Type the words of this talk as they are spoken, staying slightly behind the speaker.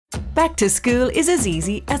Back to school is as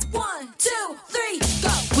easy as 1, 2, 3, go!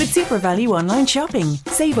 with Super Value online shopping.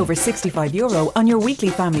 Save over €65 on your weekly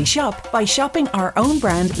family shop by shopping our own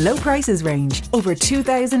brand low prices range, over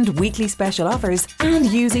 2,000 weekly special offers, and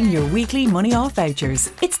using your weekly money off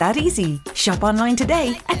vouchers. It's that easy. Shop online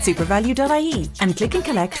today at supervalue.ie and click and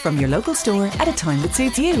collect from your local store at a time that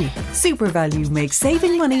suits you. Super Value makes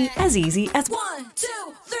saving money as easy as 1, 2,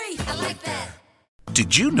 3, I like that.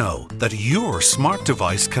 Did you know that your smart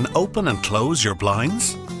device can open and close your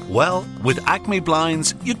blinds? Well, with Acme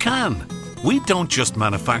Blinds, you can. We don't just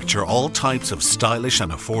manufacture all types of stylish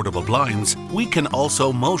and affordable blinds, we can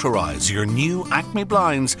also motorize your new Acme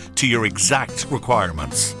Blinds to your exact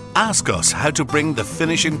requirements. Ask us how to bring the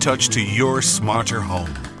finishing touch to your smarter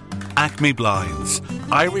home. Acme Blinds,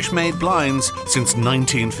 Irish-made blinds since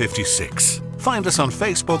 1956. Find us on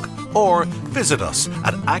Facebook or visit us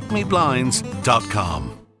at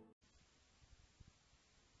acmeblinds.com.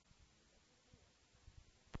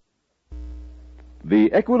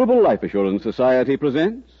 The Equitable Life Assurance Society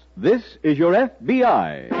presents This Is Your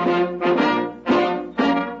FBI.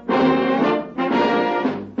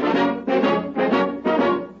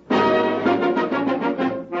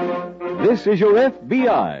 This is Your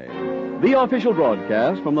FBI, the official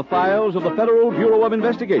broadcast from the files of the Federal Bureau of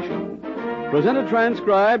Investigation. Presented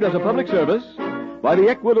transcribed as a public service by the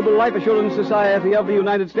Equitable Life Assurance Society of the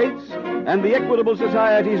United States and the Equitable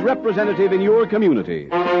Society's representative in your community.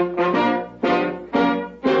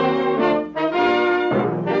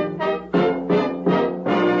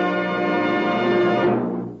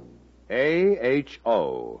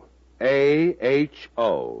 A-H-O.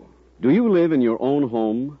 A-H-O. Do you live in your own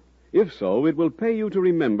home? If so, it will pay you to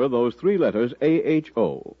remember those three letters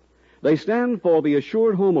A-H-O. They stand for the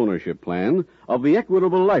Assured Home Ownership Plan of the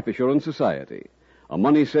Equitable Life Assurance Society, a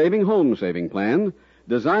money-saving, home-saving plan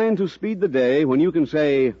designed to speed the day when you can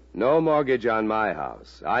say, "No mortgage on my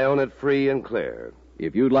house. I own it free and clear."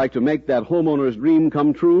 If you'd like to make that homeowner's dream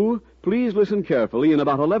come true, please listen carefully in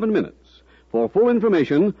about 11 minutes for full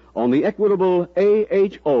information on the Equitable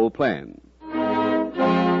AHO plan.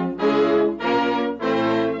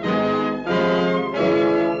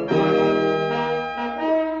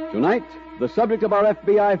 Tonight, the subject of our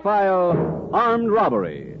FBI file, armed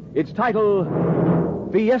robbery. Its title,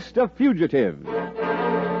 Fiesta Fugitives.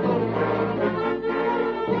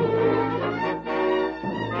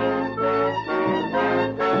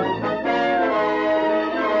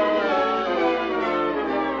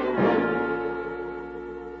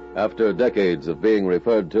 After decades of being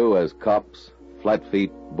referred to as cops, flat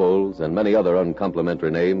feet, bulls, and many other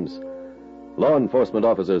uncomplimentary names, law enforcement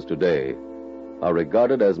officers today are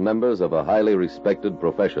regarded as members of a highly respected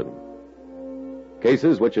profession.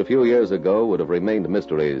 Cases which a few years ago would have remained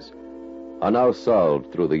mysteries are now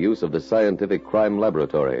solved through the use of the scientific crime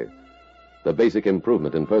laboratory, the basic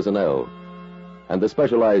improvement in personnel, and the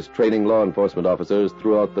specialized training law enforcement officers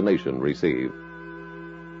throughout the nation receive.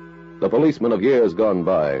 The policemen of years gone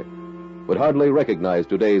by would hardly recognize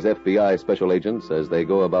today's FBI special agents as they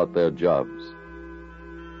go about their jobs.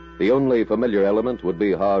 The only familiar element would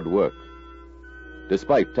be hard work.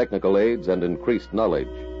 Despite technical aids and increased knowledge,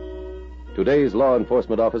 today's law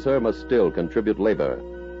enforcement officer must still contribute labor,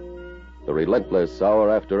 the relentless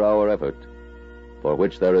hour-after-hour effort for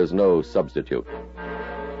which there is no substitute.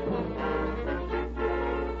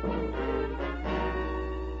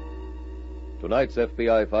 Tonight's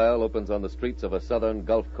FBI file opens on the streets of a southern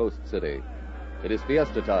Gulf Coast city. It is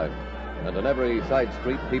Fiesta time, and on every side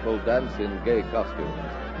street people dance in gay costumes.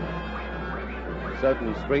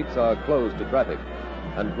 Certain streets are closed to traffic,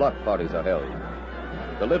 and block parties are held.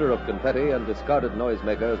 The litter of confetti and discarded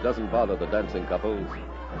noisemakers doesn't bother the dancing couples,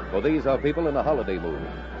 for these are people in a holiday mood.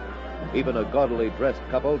 Even a gaudily dressed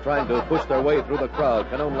couple trying to push their way through the crowd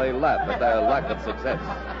can only laugh at their lack of success.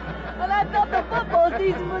 Well, I thought the football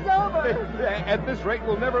season was over. At this rate,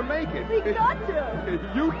 we'll never make it. We got to.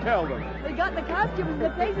 You tell them. We got the costumes and the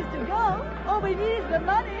places to go. All we need is the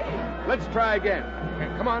money. Let's try again.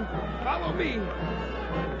 Come on, follow me.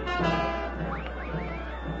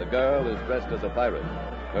 The girl is dressed as a pirate,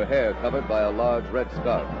 her hair covered by a large red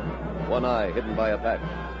scarf, one eye hidden by a patch,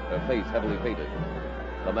 her face heavily painted.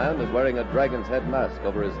 The man is wearing a dragon's head mask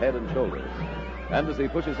over his head and shoulders. And as he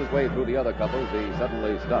pushes his way through the other couples, he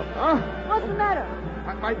suddenly stops. Huh? What's the matter?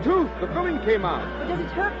 My tooth, the filling came out. But does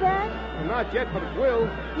it hurt bad? Well, not yet, but it will.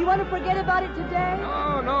 You want to forget about it today?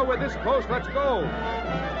 No, we're this close. Let's go.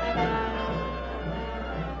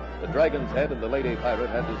 The dragon's head and the lady pirate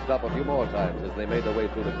had to stop a few more times as they made their way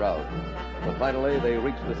through the crowd. But finally, they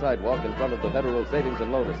reached the sidewalk in front of the Federal Savings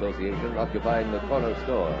and Loan Association, occupying the corner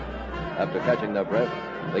store. After catching their breath,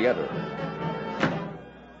 they entered.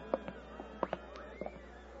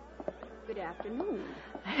 afternoon.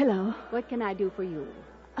 Hello. What can I do for you?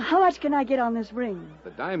 How much can I get on this ring? The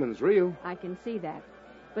diamond's real. I can see that.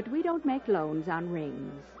 But we don't make loans on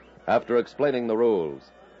rings. After explaining the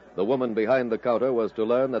rules, the woman behind the counter was to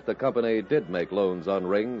learn that the company did make loans on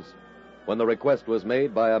rings when the request was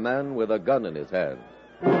made by a man with a gun in his hand.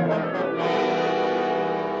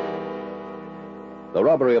 The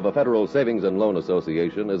robbery of a Federal Savings and Loan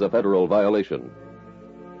Association is a federal violation.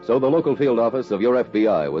 So the local field office of your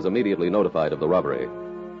FBI was immediately notified of the robbery.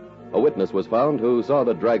 A witness was found who saw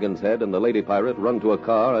the Dragon's Head and the Lady Pirate run to a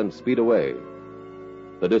car and speed away.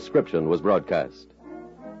 The description was broadcast.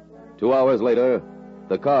 2 hours later,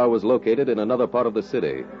 the car was located in another part of the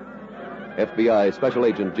city. FBI Special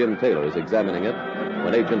Agent Jim Taylor is examining it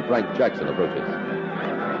when Agent Frank Jackson approaches.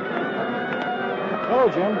 Hello,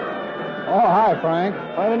 Jim. Oh, hi, Frank.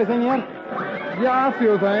 Find anything yet? Yeah, a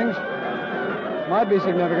few things. Might be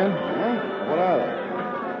significant. Huh? What are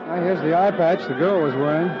they? Here's the eye patch the girl was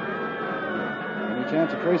wearing. Any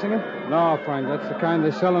chance of tracing it? No, Frank. That's the kind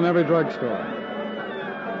they sell in every drugstore.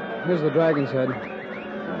 Here's the Dragon's Head.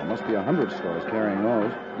 Well, there must be 100 stores carrying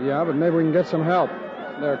those. Yeah, but maybe we can get some help.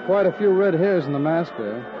 There are quite a few red hairs in the mask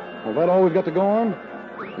there. Well, that all we've got to go on?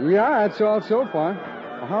 Yeah, that's all so far.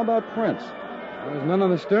 Well, how about prints? There's none on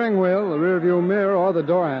the steering wheel, the rear view mirror, or the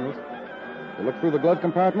door handles. You look through the glove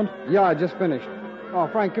compartment? Yeah, I just finished. Oh,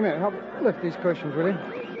 Frank, come here. Help lift these cushions, will you?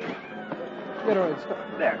 Get her right stuff.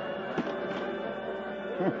 There.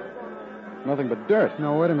 Huh. Nothing but dirt.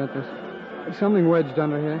 No, wait a minute. There's something wedged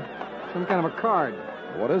under here. Some kind of a card.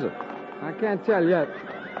 What is it? I can't tell yet.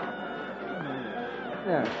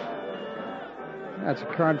 There. That's a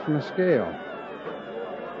card from the scale.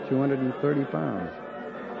 230 pounds.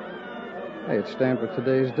 Hey, it's stamped with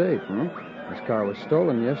today's date. This car was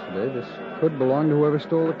stolen yesterday. This could belong to whoever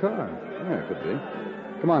stole the car. Yeah, it could be.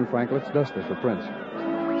 Come on, Frank. Let's dust this for prints.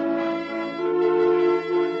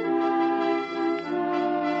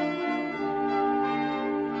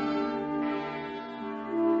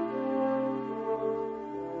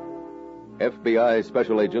 FBI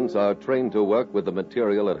special agents are trained to work with the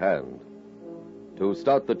material at hand. To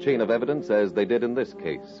start the chain of evidence as they did in this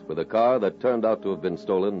case, with a car that turned out to have been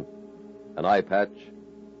stolen, an eye patch,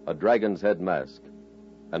 a Dragon's Head mask,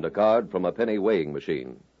 and a card from a penny weighing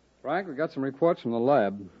machine. Frank, we got some reports from the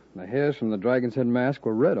lab. The hairs from the Dragon's Head mask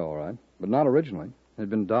were red, all right, but not originally. They'd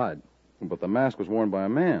been dyed. But the mask was worn by a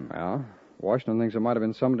man. Yeah. Washington thinks it might have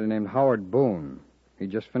been somebody named Howard Boone. He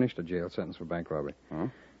just finished a jail sentence for bank robbery. Huh?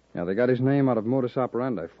 Yeah, they got his name out of modus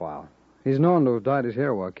operandi file. He's known to have dyed his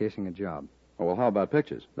hair while casing a job. Oh, well, how about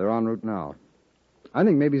pictures? They're en route now. I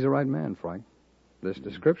think maybe he's the right man, Frank. This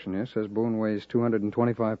description here says Boone weighs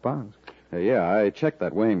 225 pounds. Yeah, I checked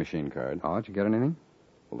that weighing machine card. Oh, did you get anything?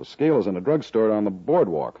 Well, the scale is in a drugstore on the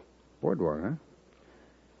boardwalk. Boardwalk, huh?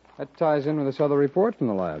 That ties in with this other report from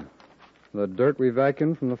the lab. The dirt we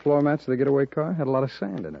vacuumed from the floor mats of the getaway car had a lot of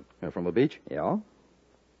sand in it. From the beach? Yeah.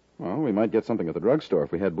 Well, we might get something at the drugstore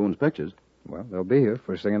if we had Boone's pictures. Well, they'll be here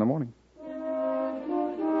first thing in the morning.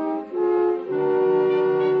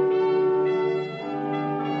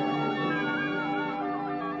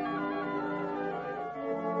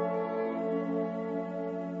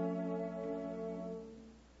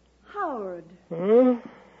 Howard. Huh?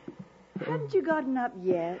 Haven't you gotten up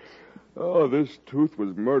yet? Oh, this tooth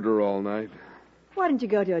was murder all night. Why didn't you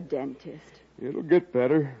go to a dentist? It'll get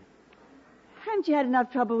better. Haven't you had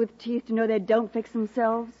enough trouble with teeth to know they don't fix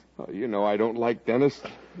themselves? Oh, you know I don't like dentists.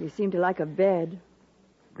 You seem to like a bed.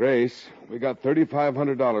 Grace, we got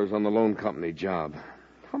 $3,500 on the loan company job.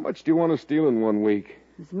 How much do you want to steal in 1 week?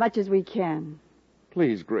 As much as we can.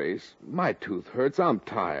 Please, Grace. My tooth hurts. I'm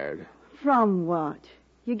tired. From what?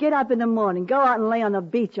 You get up in the morning, go out and lay on the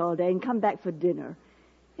beach all day, and come back for dinner.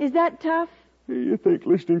 Is that tough? You think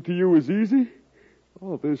listening to you is easy?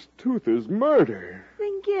 Oh, this tooth is murder.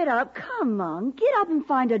 Then get up. Come on. Get up and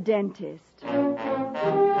find a dentist.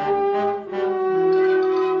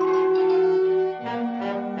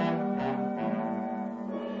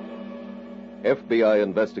 FBI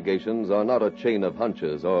investigations are not a chain of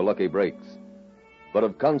hunches or lucky breaks, but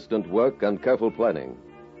of constant work and careful planning.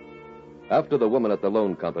 After the woman at the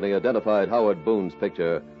loan company identified Howard Boone's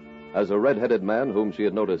picture as a red-headed man whom she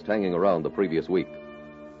had noticed hanging around the previous week,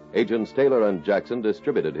 Agents Taylor and Jackson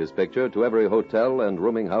distributed his picture to every hotel and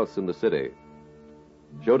rooming house in the city,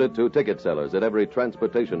 showed it to ticket sellers at every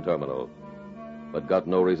transportation terminal, but got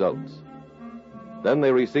no results. Then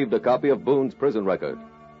they received a copy of Boone's prison record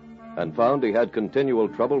and found he had continual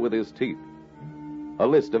trouble with his teeth. A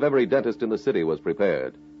list of every dentist in the city was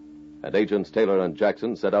prepared, and Agents Taylor and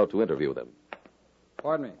Jackson set out to interview them.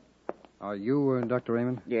 Pardon me. Are you Dr.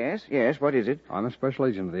 Raymond? Yes. What is it? I'm a special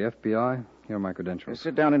agent of the FBI. Here are my credentials.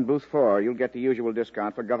 Sit down in booth 4. You'll get the usual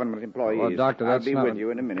discount for government employees. Well, Doctor, that's I'll be with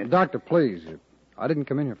you in a minute. Doctor, please. I didn't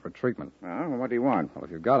come in here for treatment. Oh, well, what do you want? Well,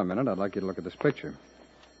 if you've got a minute, I'd like you to look at this picture.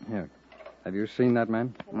 Here. Have you seen that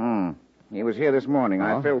man? He was here this morning.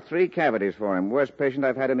 Oh? I filled 3 cavities for him. Worst patient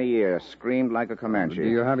I've had in a year. Screamed like a Comanche. Do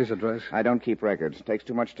you have his address? I don't keep records. Takes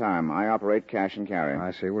too much time. I operate cash and carry.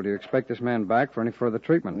 I see. Well, do you expect this man back for any further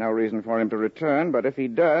treatment? No reason for him to return, but if he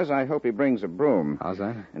does, I hope he brings a broom. How's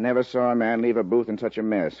that? I never saw a man leave a booth in such a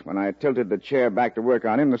mess. When I tilted the chair back to work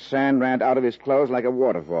on him, the sand ran out of his clothes like a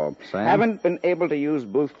waterfall. Sand? Haven't been able to use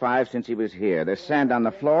booth 5 since he was here. There's sand on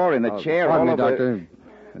the floor, in the chair, pardon all me, over... Doctor.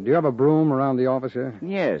 Do you have a broom around the office here?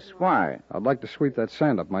 Yes. Why? I'd like to sweep that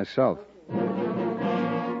sand up myself.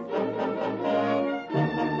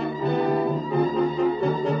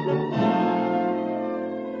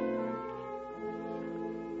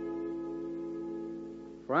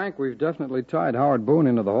 Frank, we've definitely tied Howard Boone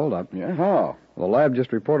into the holdup. Yeah? How? The lab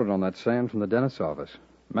just reported on that sand from the dentist's office.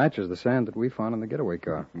 Matches the sand that we found in the getaway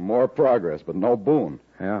car. More progress, but no Boone.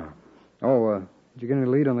 Yeah. Oh, did you get any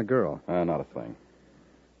lead on the girl? Not a thing.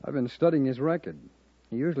 I've been studying his record.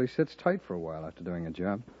 He usually sits tight for a while after doing a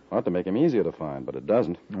job. Ought to make him easier to find, but it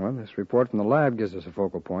doesn't. Well, this report from the lab gives us a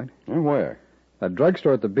focal point. And where? That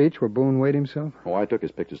drugstore at the beach where Boone weighed himself? Oh, I took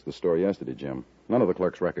his pictures to the store yesterday, Jim. None of the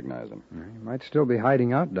clerks recognized him. He might still be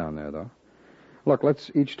hiding out down there, though. Look, let's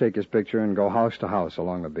each take his picture and go house to house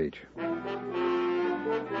along the beach.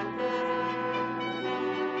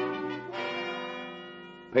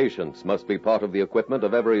 Patience must be part of the equipment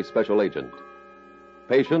of every special agent.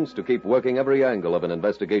 Patience to keep working every angle of an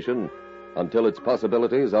investigation until its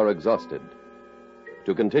possibilities are exhausted.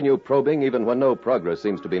 To continue probing even when no progress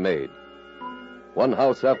seems to be made. One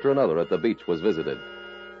house after another at the beach was visited,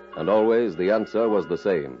 and always the answer was the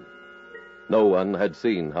same. No one had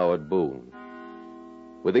seen Howard Boone.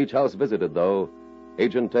 With each house visited, though,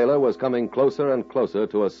 Agent Taylor was coming closer and closer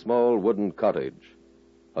to a small wooden cottage.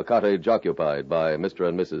 A cottage occupied by Mr.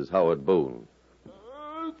 and Mrs. Howard Boone.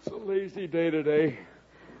 It's a lazy day today.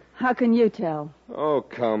 How can you tell? Oh,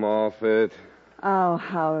 come off it. Oh,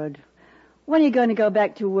 Howard. When are you going to go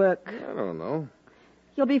back to work? I don't know.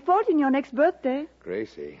 You'll be 40 on your next birthday.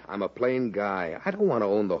 Gracie, I'm a plain guy. I don't want to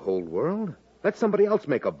own the whole world. Let somebody else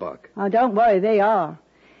make a buck. Oh, don't worry, they are.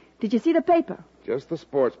 Did you see the paper? Just the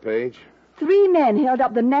sports page. 3 men held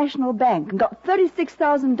up the National Bank and got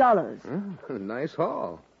 $36,000. Nice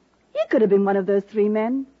haul. You could have been one of those 3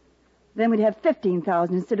 men. Then we'd have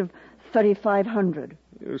 $15,000 instead of $3,500.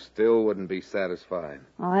 You still wouldn't be satisfied.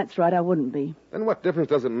 Oh, that's right, I wouldn't be. Then what difference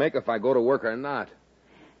does it make if I go to work or not?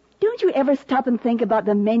 Don't you ever stop and think about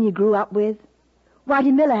the men you grew up with?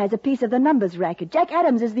 Whitey Miller has a piece of the numbers racket. Jack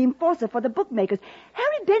Adams is the enforcer for the bookmakers.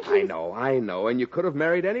 Harry Bentley... I know, and you could have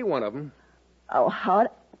married any one of them. Oh, Howard,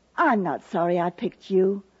 I'm not sorry I picked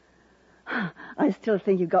you. I still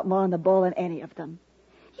think you got more on the ball than any of them.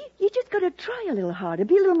 You just got to try a little harder,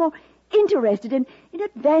 be a little more interested in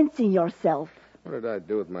advancing yourself. What did I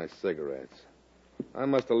do with my cigarettes? I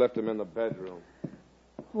must have left them in the bedroom.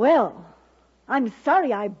 Well, I'm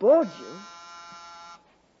sorry I bored you.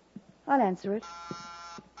 I'll answer it.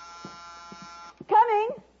 Coming.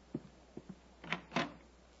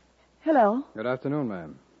 Hello. Good afternoon,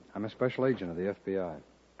 ma'am. I'm a special agent of the FBI.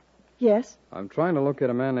 Yes? I'm trying to locate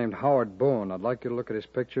a man named Howard Boone. I'd like you to look at his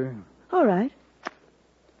picture. All right.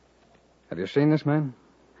 Have you seen this man?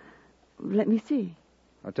 Let me see.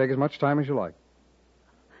 I'll take as much time as you like.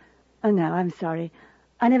 Oh, no, I'm sorry.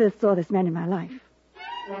 I never saw this man in my life.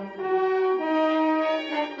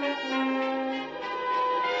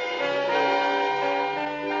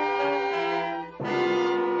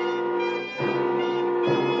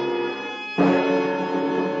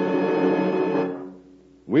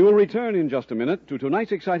 We will return in just a minute to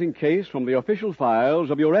tonight's exciting case from the official files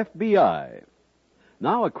of your FBI.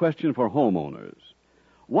 Now a question for homeowners.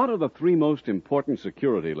 What are the 3 most important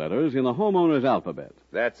security letters in the homeowner's alphabet?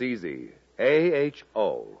 That's easy.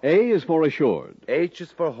 A-H-O. A is for assured. H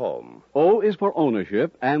is for home. O is for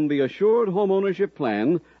ownership and the Assured Home Ownership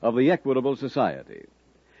Plan of the Equitable Society.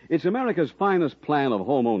 It's America's finest plan of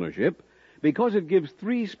home ownership because it gives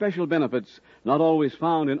 3 special benefits not always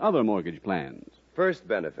found in other mortgage plans. First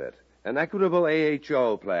benefit, an Equitable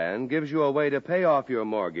AHO plan gives you a way to pay off your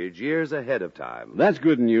mortgage years ahead of time. That's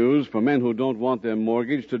good news for men who don't want their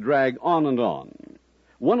mortgage to drag on and on.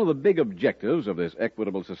 One of the big objectives of this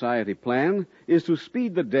Equitable Society plan is to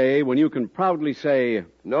speed the day when you can proudly say,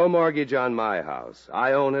 "No mortgage on my house.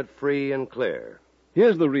 I own it free and clear."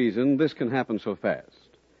 Here's the reason this can happen so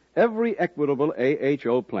fast. Every Equitable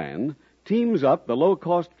AHO plan teams up the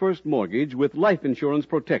low-cost first mortgage with life insurance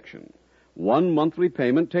protection. One monthly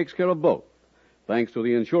payment takes care of both. Thanks to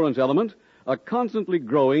the insurance element, a constantly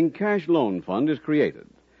growing cash loan fund is created.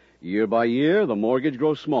 Year by year, the mortgage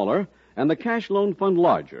grows smaller and the cash loan fund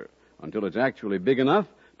larger until it's actually big enough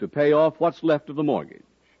to pay off what's left of the mortgage.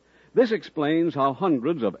 This explains how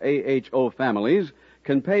hundreds of AHO families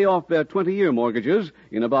can pay off their 20-year mortgages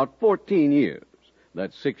in about 14 years.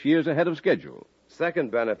 That's 6 years ahead of schedule.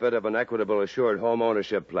 Second benefit of an equitable assured home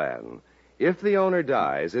ownership plan. If the owner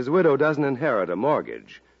dies, his widow doesn't inherit a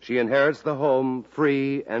mortgage. She inherits the home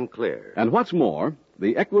free and clear. And what's more,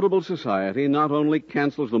 the Equitable Society not only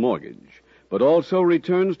cancels the mortgage, but also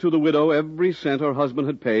returns to the widow every cent her husband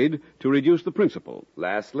had paid to reduce the principal.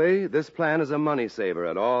 Lastly, this plan is a money saver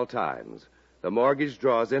at all times. The mortgage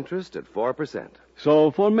draws interest at 4%.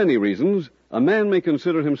 So, for many reasons, a man may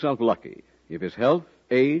consider himself lucky if his health,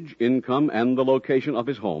 age, income, and the location of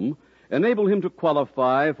his home enable him to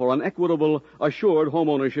qualify for an equitable, assured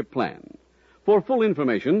homeownership plan. For full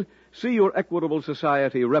information, see your Equitable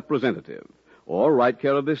Society representative, or write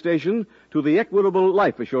care of this station to the Equitable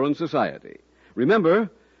Life Assurance Society.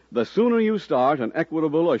 Remember, the sooner you start an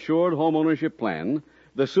equitable, assured homeownership plan,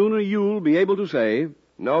 the sooner you'll be able to say,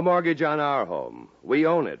 "No mortgage on our home. We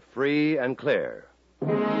own it free and clear."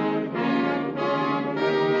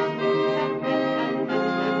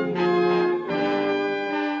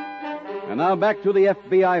 And now back to the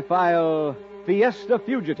FBI file, Fiesta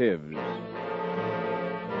Fugitives.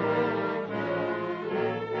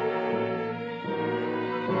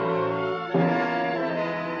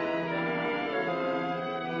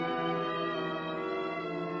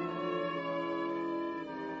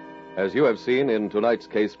 As you have seen in tonight's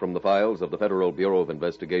case from the files of the Federal Bureau of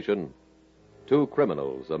Investigation, two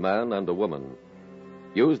criminals, a man and a woman,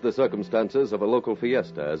 used the circumstances of a local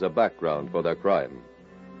fiesta as a background for their crime.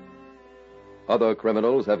 Other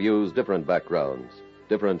criminals have used different backgrounds,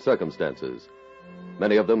 different circumstances,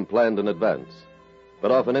 many of them planned in advance, but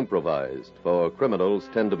often improvised, for criminals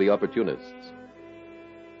tend to be opportunists.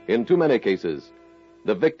 In too many cases,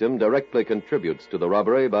 the victim directly contributes to the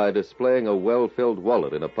robbery by displaying a well-filled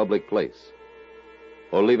wallet in a public place,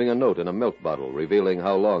 or leaving a note in a milk bottle revealing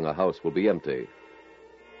how long a house will be empty,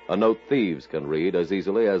 a note thieves can read as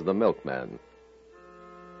easily as the milkman.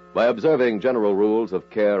 By observing general rules of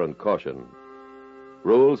care and caution,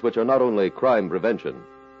 rules which are not only crime prevention,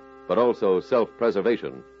 but also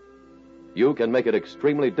self-preservation, you can make it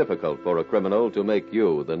extremely difficult for a criminal to make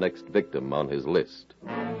you the next victim on his list.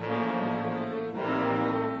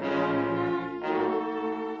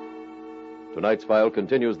 Tonight's file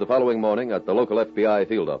continues the following morning at the local FBI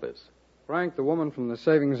field office. Frank, the woman from the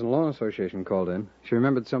Savings and Loan Association called in. She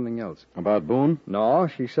remembered something else. About Boone? No,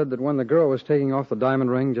 she said that when the girl was taking off the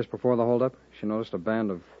diamond ring just before the holdup, she noticed a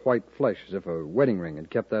band of white flesh, as if a wedding ring had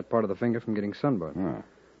kept that part of the finger from getting sunburned. Ah.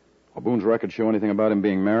 Well, Boone's record show anything about him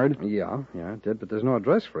being married? Yeah, it did, but there's no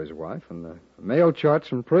address for his wife, and the mail charts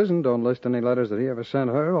from prison don't list any letters that he ever sent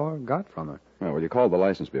her or got from her. Well, you called the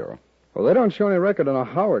License Bureau. Well, they don't show any record on a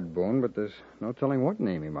Howard Boone, but there's no telling what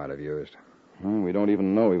name he might have used. Well, we don't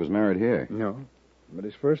even know he was married here. No, but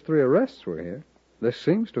his first 3 arrests were here. This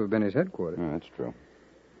seems to have been his headquarters. Oh, that's true.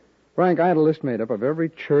 Frank, I had a list made up of every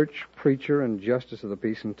church, preacher, and justice of the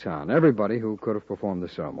peace in town. Everybody who could have performed the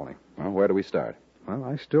ceremony. Well, where do we start? Well,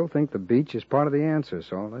 I still think the beach is part of the answer,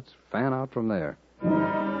 so let's fan out from there.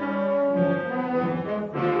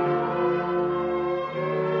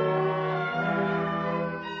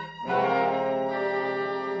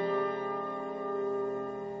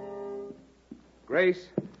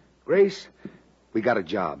 Grace, we got a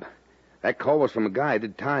job. That call was from a guy I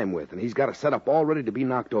did time with, and he's got a setup all ready to be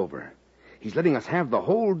knocked over. He's letting us have the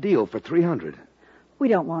whole deal for $300. We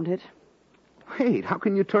don't want it. Wait, how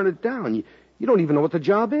can you turn it down? You don't even know what the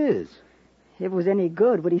job is. If it was any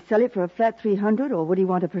good, would he sell it for a flat $300, or would he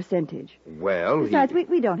want a percentage? Well, Besides,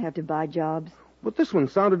 we don't have to buy jobs. But this one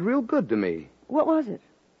sounded real good to me. What was it?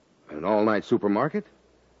 An all-night supermarket.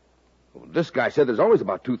 Well, this guy said there's always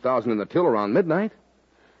about 2,000 in the till around midnight.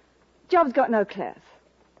 Job's got no class.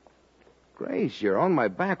 Grace, you're on my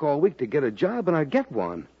back all week to get a job, and I get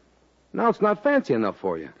one. Now it's not fancy enough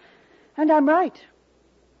for you. And I'm right.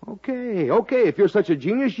 Okay. If you're such a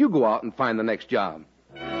genius, you go out and find the next job.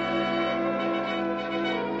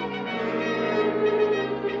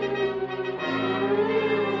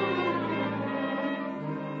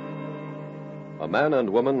 A man and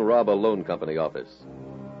woman rob a loan company office.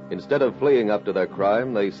 Instead of fleeing after their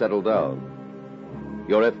crime, they settle down.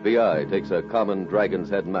 Your FBI takes a common dragon's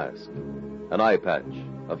head mask, an eye patch,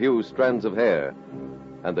 a few strands of hair,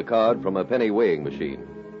 and the card from a penny weighing machine.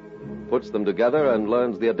 puts them together, and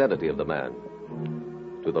learns the identity of the man.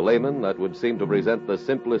 To the layman, that would seem to present the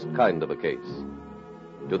simplest kind of a case.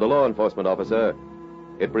 To the law enforcement officer,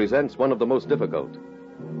 it presents one of the most difficult.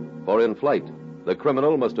 For in flight, the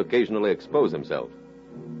criminal must occasionally expose himself.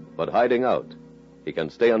 But hiding out, he can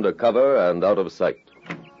stay under cover and out of sight.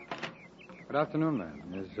 Good afternoon, ma'am.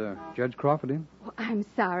 Is Judge Crawford in? Oh, I'm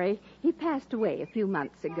sorry. He passed away a few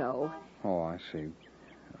months ago. Oh, I see.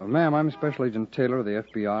 Ma'am, I'm Special Agent Taylor of the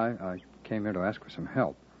FBI. I came here to ask for some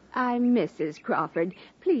help. I'm Mrs. Crawford.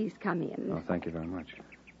 Please come in. Oh, thank you very much.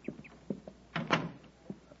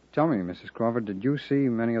 Tell me, Mrs. Crawford, did you see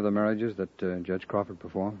many of the marriages that Judge Crawford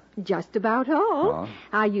performed? Just about all. Oh.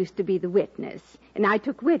 I used to be the witness, and I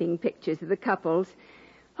took wedding pictures of the couples.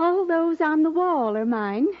 All those on the wall are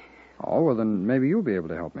mine. Oh, well, then maybe you'll be able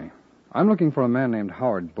to help me. I'm looking for a man named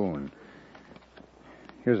Howard Boone.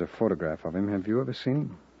 Here's a photograph of him. Have you ever seen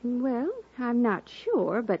him? Well, I'm not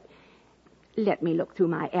sure, but let me look through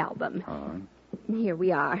my album. All right. Here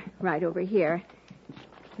we are, right over here.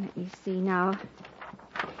 Let me see now.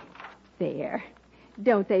 There.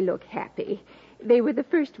 Don't they look happy? They were the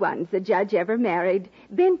first ones the judge ever married.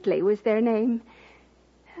 Bentley was their name.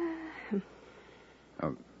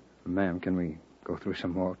 Ma'am, can we go through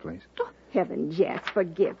some more, please? Oh, heavens, yes,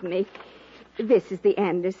 forgive me. This is the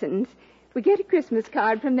Andersons. We get a Christmas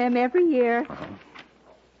card from them every year. Uh-huh.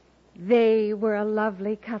 They were a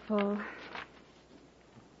lovely couple.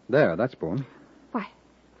 There, that's Boone. Why,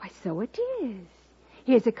 so it is.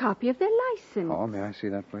 Here's a copy of their license. Oh, may I see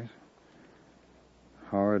that, please?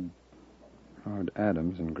 Howard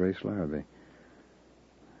Adams and Grace Larrabee.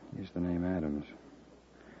 Use the name Adams.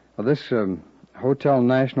 Well, this Hotel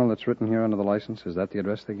National that's written here under the license, is that the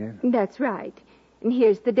address they gave? That's right. And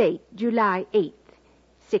here's the date, July 8th,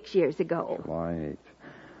 6 years ago. July 8th.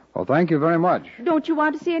 Well, thank you very much. Don't you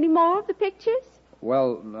want to see any more of the pictures?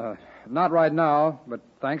 Well, not right now, but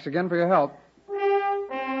thanks again for your help.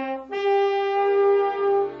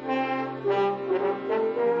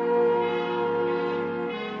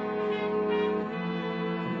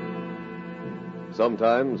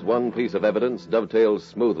 Sometimes one piece of evidence dovetails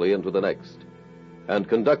smoothly into the next, and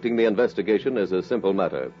conducting the investigation is a simple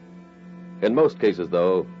matter. In most cases,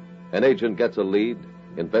 though, an agent gets a lead,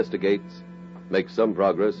 investigates, makes some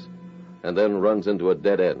progress, and then runs into a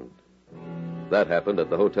dead end. That happened at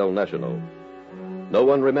the Hotel National. No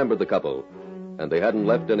one remembered the couple, and they hadn't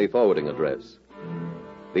left any forwarding address.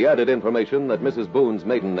 The added information that Mrs. Boone's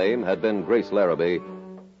maiden name had been Grace Larrabee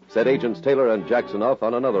set agents Taylor and Jackson off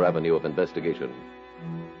on another avenue of investigation.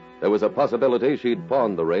 There was a possibility she'd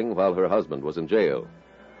pawned the ring while her husband was in jail.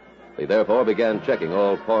 They therefore began checking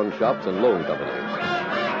all pawn shops and loan companies.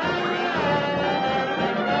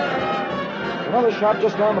 Another shop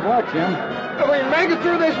just down the block, Jim. If we can make it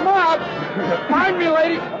through this mob. Mind me,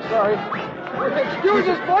 lady. I'm sorry. Excuse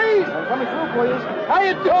us, please. I'm coming through, please. How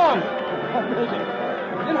you doing?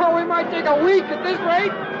 You know, we might take a week at this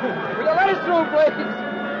rate. Will you let us through, please?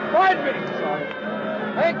 Pardon me. Sorry.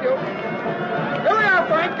 Thank you. Here we are,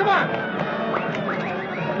 Frank. Come on.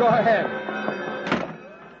 Go ahead.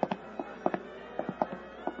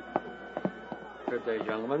 Good day,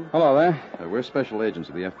 gentlemen. Hello there. We're special agents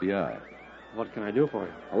of the FBI. What can I do for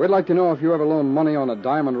you? We'd like to know if you ever loaned money on a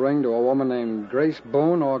diamond ring to a woman named Grace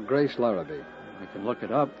Boone or Grace Larrabee. I can look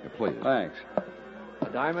it up. Please. Thanks. A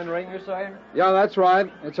diamond ring, you're saying? Yeah, that's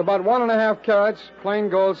right. It's about 1.5 carats, plain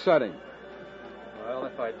gold setting. Well,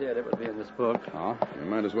 if I did, it would be in this book. Oh? You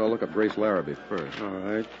might as well look up Grace Larrabee first. All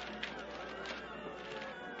right.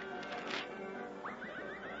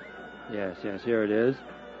 Yes, here it is.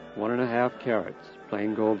 1.5 carats,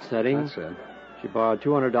 plain gold setting. That's it. She borrowed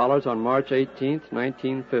 $200 on March 18th,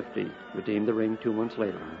 1950. Redeemed the ring 2 months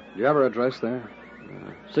later. Do you have her address there?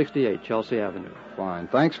 68 Chelsea Avenue. Fine.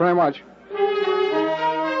 Thanks very much.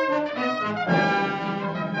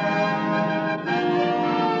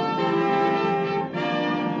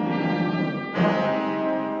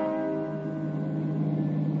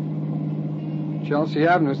 Chelsea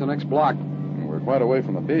Avenue's the next block. We're quite away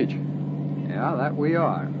from the beach. Yeah, that we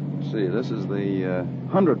are. See, this is the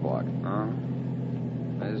 100 block.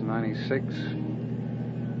 There's 96,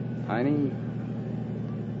 90,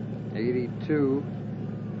 82,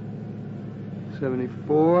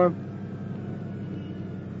 74.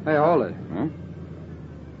 Hey, hold it. Huh?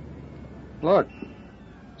 Look,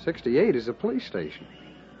 68 is a police station.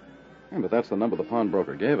 Yeah, but that's the number the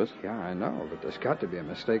pawnbroker gave us. Yeah, I know, but there's got to be a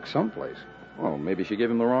mistake someplace. Well, maybe she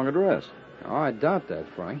gave him the wrong address. Oh, I doubt that,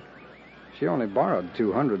 Frank. She only borrowed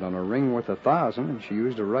 $200 on a ring worth $1,000, and she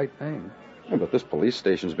used her right name. Yeah, but this police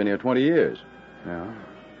station's been here 20 years. Yeah.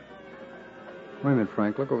 Wait a minute,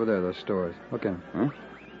 Frank. Look over there, those stores. Look in. Huh?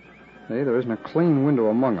 See, there isn't a clean window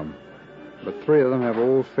among them. But 3 of them have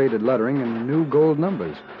old faded lettering and new gold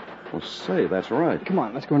numbers. Well, say, that's right. Come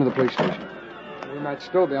on, let's go into the police station. We might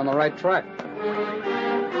still be on the right track.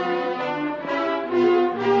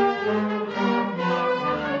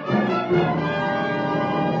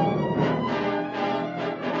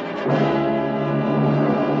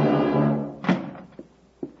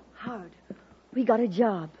 Howard, we got a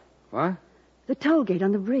job. What? The toll gate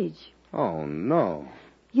on the bridge. Oh, no.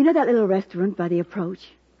 You know that little restaurant by the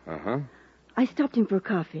approach? Uh-huh. I stopped in for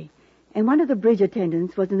coffee, and one of the bridge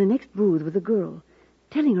attendants was in the next booth with a girl,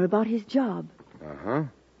 telling her about his job. Uh-huh.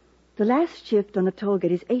 The last shift on the toll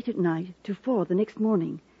gate is 8 at night to 4 the next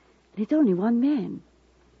morning, and it's only one man.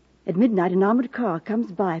 At midnight, an armored car comes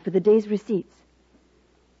by for the day's receipts.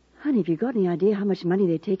 Honey, have you got any idea how much money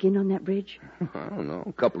they take in on that bridge? I don't know.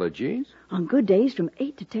 A couple of G's? On good days, from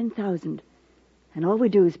 8 to 10,000. And all we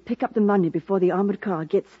do is pick up the money before the armored car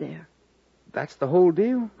gets there. That's the whole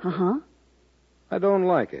deal? Uh-huh. I don't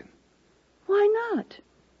like it. Why not?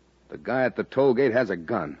 The guy at the toll gate has a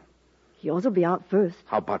gun. Yours will be out first.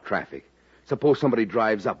 How about traffic? Suppose somebody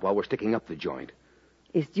drives up while we're sticking up the joint.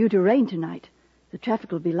 It's due to rain tonight. The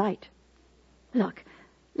traffic will be light. Look,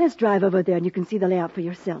 let's drive over there and you can see the layout for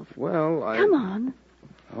yourself. Well, Come on.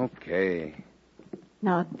 Okay.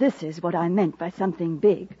 Now, this is what I meant by something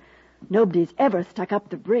big. Nobody's ever stuck up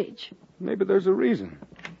the bridge. Maybe there's a reason.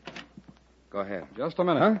 Go ahead. Just a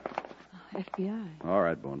minute. Huh? FBI. All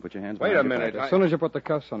right, Boone, put your hands Wait behind a your minute. back. As soon as you put the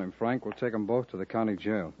cuffs on him, Frank, we'll take them both to the county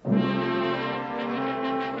jail.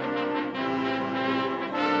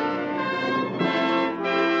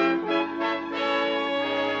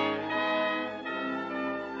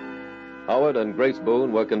 Howard and Grace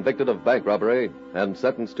Boone were convicted of bank robbery and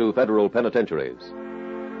sentenced to federal penitentiaries.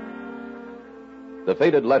 The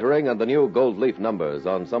faded lettering and the new gold leaf numbers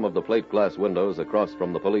on some of the plate glass windows across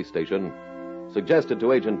from the police station suggested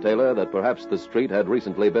to Agent Taylor that perhaps the street had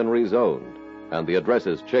recently been rezoned and the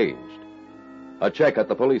addresses changed. A check at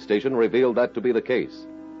the police station revealed that to be the case,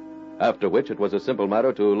 after which it was a simple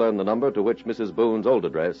matter to learn the number to which Mrs. Boone's old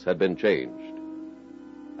address had been changed.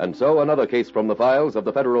 And so another case from the files of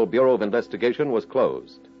the Federal Bureau of Investigation was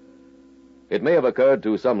closed. It may have occurred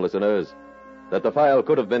to some listeners that the file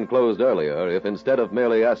could have been closed earlier if instead of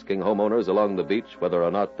merely asking homeowners along the beach whether or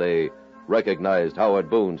not they recognized Howard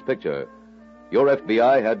Boone's picture, your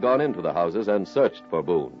FBI had gone into the houses and searched for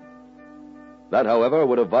Boone. That, however,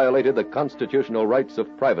 would have violated the constitutional rights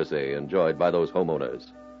of privacy enjoyed by those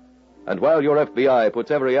homeowners. And while your FBI puts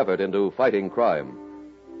every effort into fighting crime,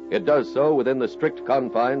 it does so within the strict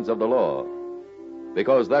confines of the law,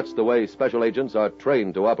 because that's the way special agents are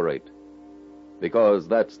trained to operate, because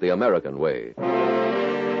that's the American way.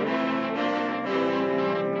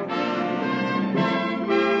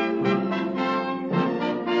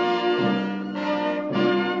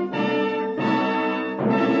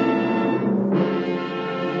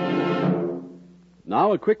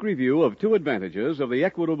 Now a quick review of 2 advantages of the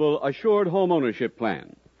Equitable Assured Home Ownership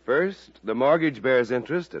Plan. First, the mortgage bears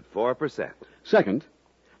interest at 4%. Second,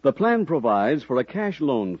 the plan provides for a cash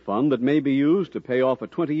loan fund that may be used to pay off a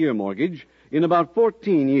 20-year mortgage in about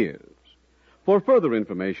 14 years. For further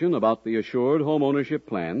information about the Assured Home Ownership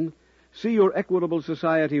Plan, see your Equitable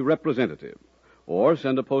Society representative or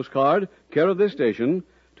send a postcard, care of this station,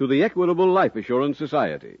 to the Equitable Life Assurance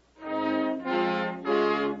Society.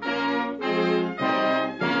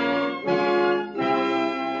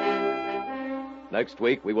 Next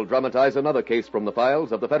week, we will dramatize another case from the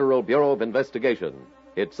files of the Federal Bureau of Investigation.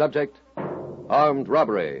 Its subject, armed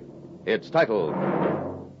robbery. Its title,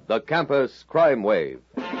 The Campus Crime Wave.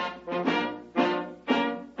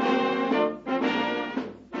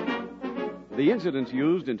 The incidents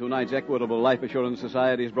used in tonight's Equitable Life Assurance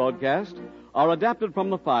Society's broadcast are adapted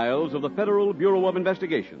from the files of the Federal Bureau of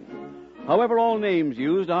Investigation. However, all names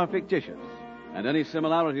used are fictitious, and any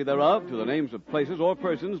similarity thereof to the names of places or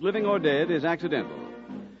persons, living or dead, is accidental.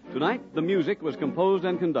 Tonight, the music was composed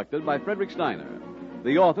and conducted by Frederick Steiner.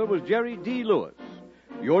 The author was Jerry D. Lewis.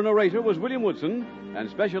 Your narrator was William Woodson, and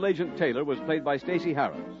Special Agent Taylor was played by Stacey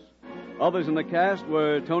Harris. Others in the cast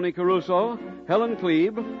were Tony Caruso, Helen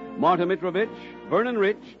Klebe, Marta Mitrovich, Vernon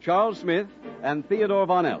Rich, Charles Smith, and Theodore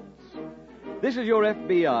Von Eltz. This Is Your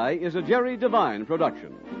FBI is a Jerry Devine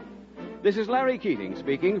production. This is Larry Keating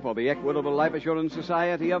speaking for the Equitable Life Assurance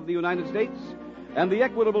Society of the United States and the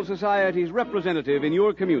Equitable Society's representative in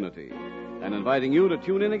your community, and inviting you to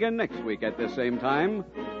tune in again next week at this same time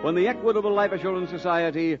when the Equitable Life Assurance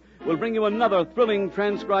Society will bring you another thrilling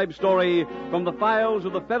transcribed story from the files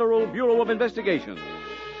of the Federal Bureau of Investigation.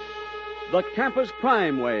 The Campus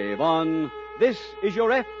Crime Wave on This Is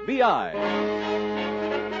Your FBI.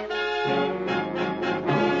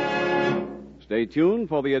 Stay tuned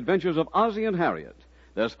for the adventures of Ozzie and Harriet.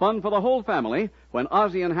 There's fun for the whole family when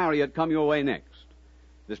Ozzie and Harriet come your way next.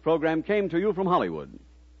 This program came to you from Hollywood.